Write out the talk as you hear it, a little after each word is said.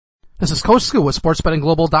This is Coach Scoot with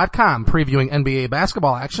SportsBettingGlobal.com previewing NBA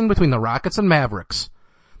basketball action between the Rockets and Mavericks.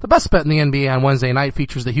 The best bet in the NBA on Wednesday night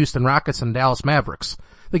features the Houston Rockets and Dallas Mavericks.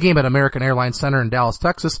 The game at American Airlines Center in Dallas,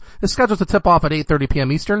 Texas is scheduled to tip off at 8:30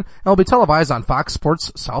 p.m. Eastern and will be televised on Fox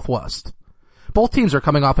Sports Southwest. Both teams are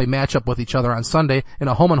coming off a matchup with each other on Sunday in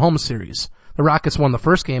a home-and-home series. The Rockets won the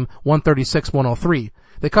first game 136-103.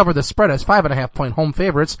 They covered the spread as 5.5-point home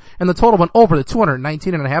favorites, and the total went over the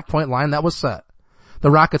 219.5-point line that was set. The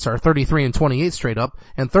Rockets are 33-28 straight up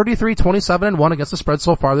and 33-27-1 against the spread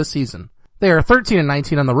so far this season. They are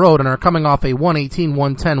 13-19 on the road and are coming off a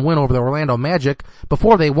 118-110 win over the Orlando Magic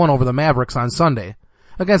before they won over the Mavericks on Sunday.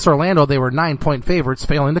 Against Orlando, they were 9-point favorites,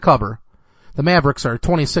 failing to cover. The Mavericks are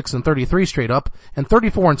 26-33 straight up and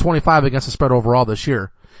 34-25 against the spread overall this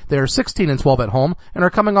year. They are 16-12 at home and are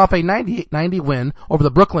coming off a 98-90 win over the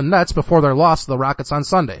Brooklyn Nets before their loss to the Rockets on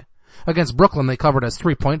Sunday. Against Brooklyn, they covered as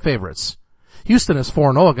 3-point favorites. Houston is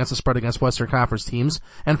 4-0 against the spread against Western Conference teams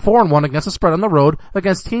and 4-1 against the spread on the road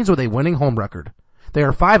against teams with a winning home record. They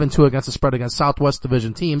are 5-2 against the spread against Southwest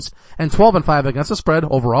Division teams and 12-5 against the spread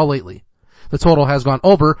overall lately. The total has gone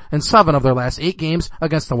over in 7 of their last 8 games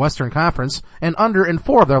against the Western Conference and under in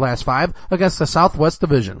 4 of their last 5 against the Southwest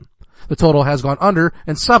Division. The total has gone under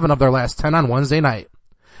in 7 of their last 10 on Wednesday night.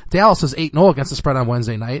 Dallas is 8-0 against the spread on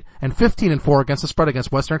Wednesday night and 15-4 against the spread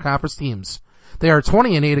against Western Conference teams. They are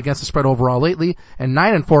 20-8 against the spread overall lately and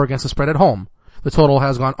 9-4 against the spread at home. The total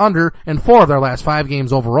has gone under in 4 of their last 5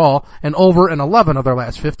 games overall and over in 11 of their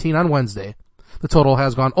last 15 on Wednesday. The total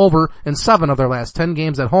has gone over in 7 of their last 10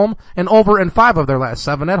 games at home and over in 5 of their last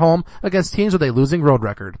 7 at home against teams with a losing road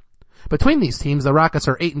record. Between these teams, the Rockets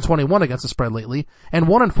are 8-21 against the spread lately and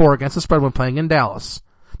 1-4 against the spread when playing in Dallas.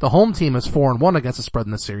 The home team is 4-1 against the spread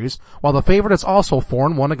in the series, while the favorite is also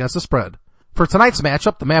 4-1 against the spread. For tonight's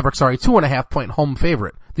matchup, the Mavericks are a 2.5-point home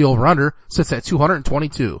favorite. The over-under sits at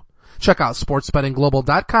 222. Check out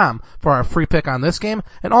SportsBettingGlobal.com for our free pick on this game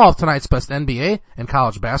and all of tonight's best NBA and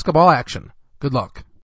college basketball action. Good luck.